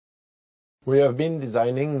We have been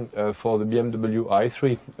designing for the BMW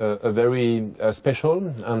i3 a very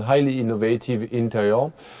special and highly innovative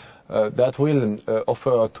interior that will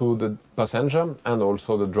offer to the passenger and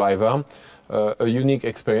also the driver a unique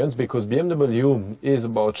experience, because BMW is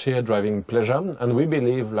about sheer driving pleasure, and we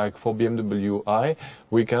believe, like for BMW i,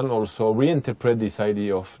 we can also reinterpret this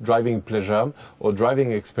idea of driving pleasure or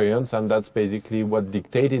driving experience, and that's basically what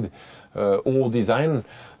dictated all design.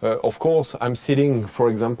 Of course, I'm sitting, for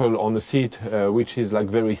example, on a seat which is like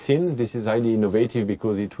very thin. This is highly innovative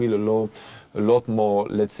because it will allow a lot more,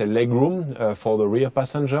 let's say, leg room for the rear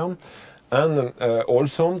passenger. And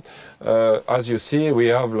also, as you see, we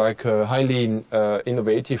have like a highly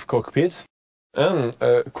innovative cockpit. And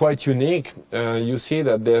quite unique, you see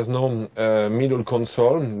that there's no middle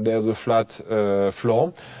console, there's a flat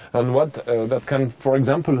floor. And what that can, for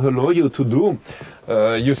example, allow you to do,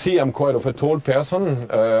 you see I'm quite of a tall person,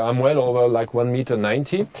 I'm well over like 1.90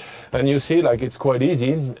 meters, and you see like it's quite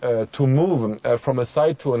easy to move from a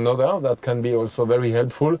side to another. That can be also very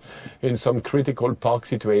helpful in some critical park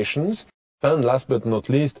situations. And last but not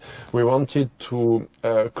least, we wanted to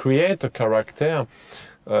create a character,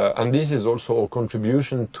 and this is also a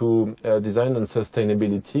contribution to design and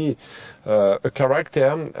sustainability, a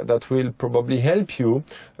character that will probably help you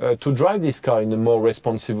to drive this car in a more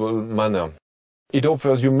responsible manner. It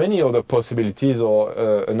offers you many other possibilities or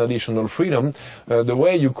an additional freedom. The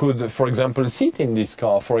way you could, for example, sit in this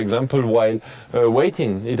car, for example, while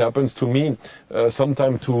waiting. It happens to me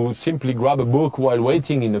sometimes to simply grab a book while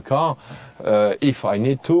waiting in the car, if I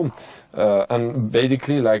need to. And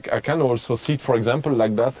basically, like, I can also sit, for example,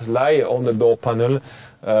 like that, lie on the door panel,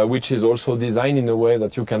 which is also designed in a way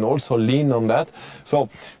that you can also lean on that. So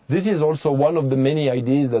this is also one of the many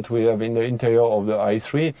ideas that we have in the interior of the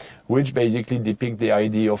i3, which basically depict the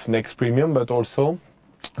idea of next premium, but also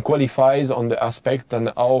qualifies on the aspect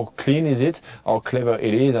and how clean is it, how clever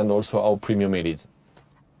it is, and also how premium it is.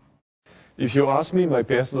 If you ask me my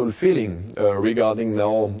personal feeling regarding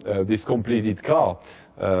now this completed car,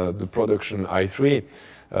 the production i3,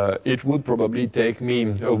 it would probably take me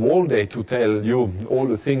a whole day to tell you all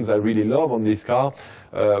the things I really love on this car.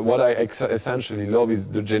 What I essentially love is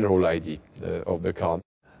the general idea of the car.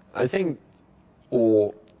 I think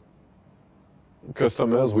all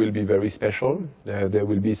customers will be very special. There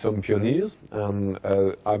will be some pioneers, and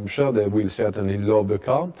I'm sure they will certainly love the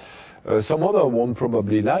car. Some other won't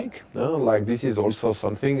probably like this is also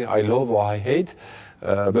something I love or I hate.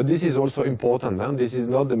 But this is also important. This is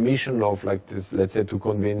not the mission of, like this, let's say, to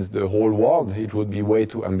convince the whole world. It would be way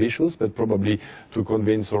too ambitious, but probably to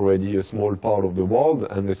convince already a small part of the world,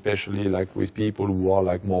 and especially like with people who are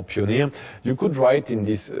like more pioneer. You could write in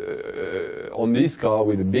this on this car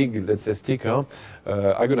with a big, let's say, sticker,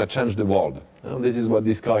 I'm gonna change the world. This is what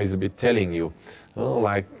this car is a bit telling you.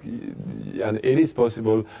 And it is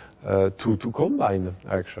possible to combine,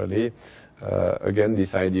 actually, again,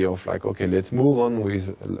 this idea of like, okay, let's move on with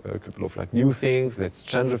a couple of like new things, let's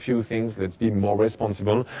change a few things, let's be more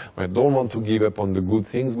responsible. We don't want to give up on the good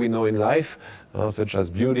things we know in life, such as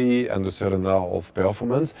beauty and a certain hour of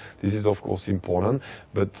performance. This is, of course, important,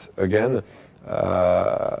 but again,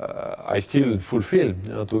 I still fulfill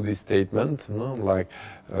to this statement,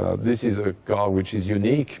 this is a car which is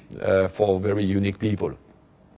unique for very unique people.